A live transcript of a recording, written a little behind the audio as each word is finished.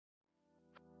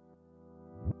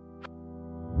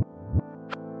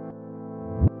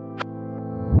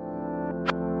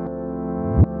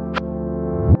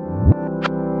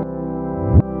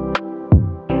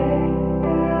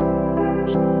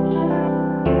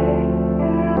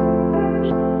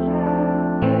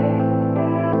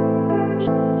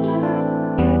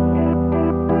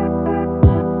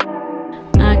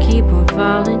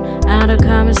falling out of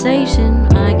conversation.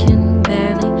 I can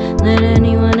barely let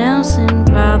anyone else in.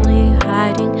 Probably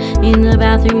hiding in the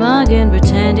bathroom again,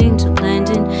 pretending to blend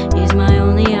in is my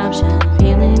only option.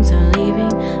 Feelings are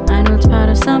leaving, I know it's part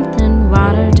of something.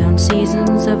 Watered down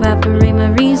seasons, evaporate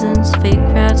my reasons. Fake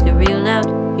crowds get real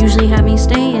loud, usually have me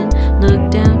staying.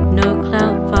 Look down, no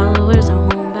clout, followers are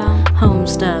homebound.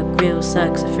 Homestuck, real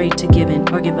sucks, afraid to give in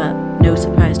or give up. No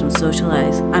surprise, don't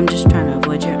socialize, I'm just trying to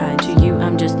avoid your eye. To you,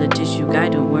 I'm just the tissue guy,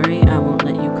 don't worry, I won't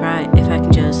let you cry. If I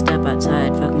can just step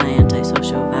outside, fuck my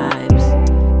antisocial vibes.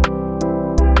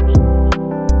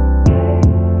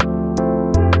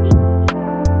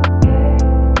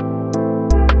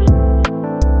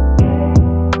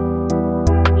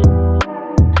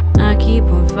 I keep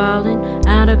on falling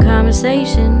out of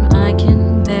conversation. I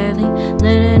can barely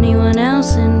let anyone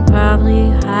else in. Probably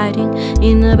hiding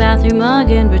in the bathroom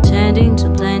again, pretending to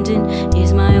blend in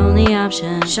is my only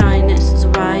option. Shyness is a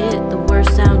riot, the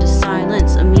worst sound is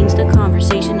silence. A means the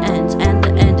conversation ends and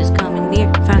the end is coming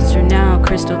near. Faster now,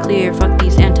 crystal clear, fuck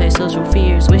these antisocial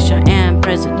fears. Wish I am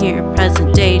present here,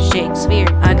 present day Shakespeare.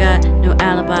 I got no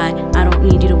alibi, I don't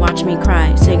need you to watch me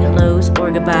cry. Saying hellos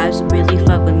or goodbyes really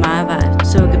fuck with my vibes.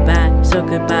 So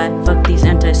goodbye, fuck these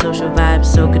antisocial vibes.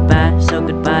 So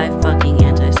goodbye, fucking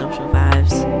antisocial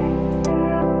vibes.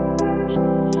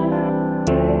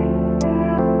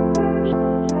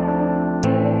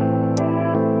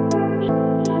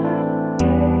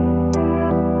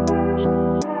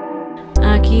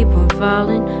 I keep on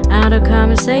falling out of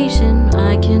conversation.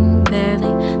 I can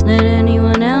barely let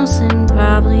anyone else in.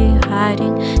 Probably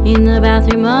hiding in the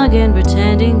bathroom again,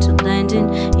 pretending to blend in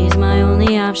is my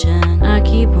only option. I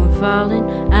keep on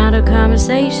falling out of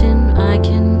conversation. I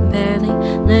can barely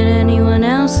let anyone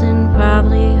else in.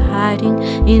 Probably hiding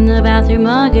in the bathroom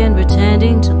again,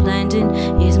 pretending to blend in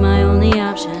is my only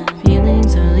option.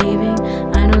 Feelings are leaving,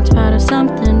 I know it's part of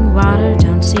something. Watered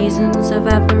down seasons,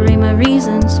 evaporate my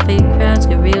reasons. Fake crowds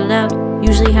get real loud,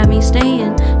 usually have me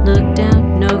staying. Look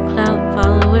down, no clout,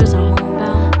 followers are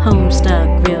homebound.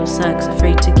 Homestuck, real sucks,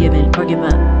 afraid to give in or give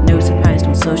up. No surprise,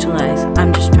 don't socialize,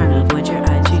 I'm just trying to avoid your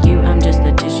eye. To you, I'm just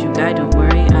the tissue guy, don't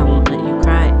worry, I won't let you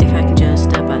cry. If I can just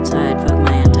step outside, fuck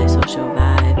my antisocial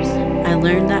vibes. I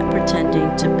learned that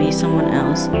pretending to be someone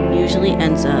else usually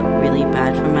ends up really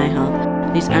bad for my health.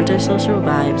 These antisocial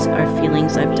vibes are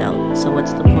feelings I've dealt, so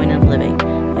what's the point of living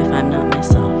if I'm not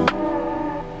myself?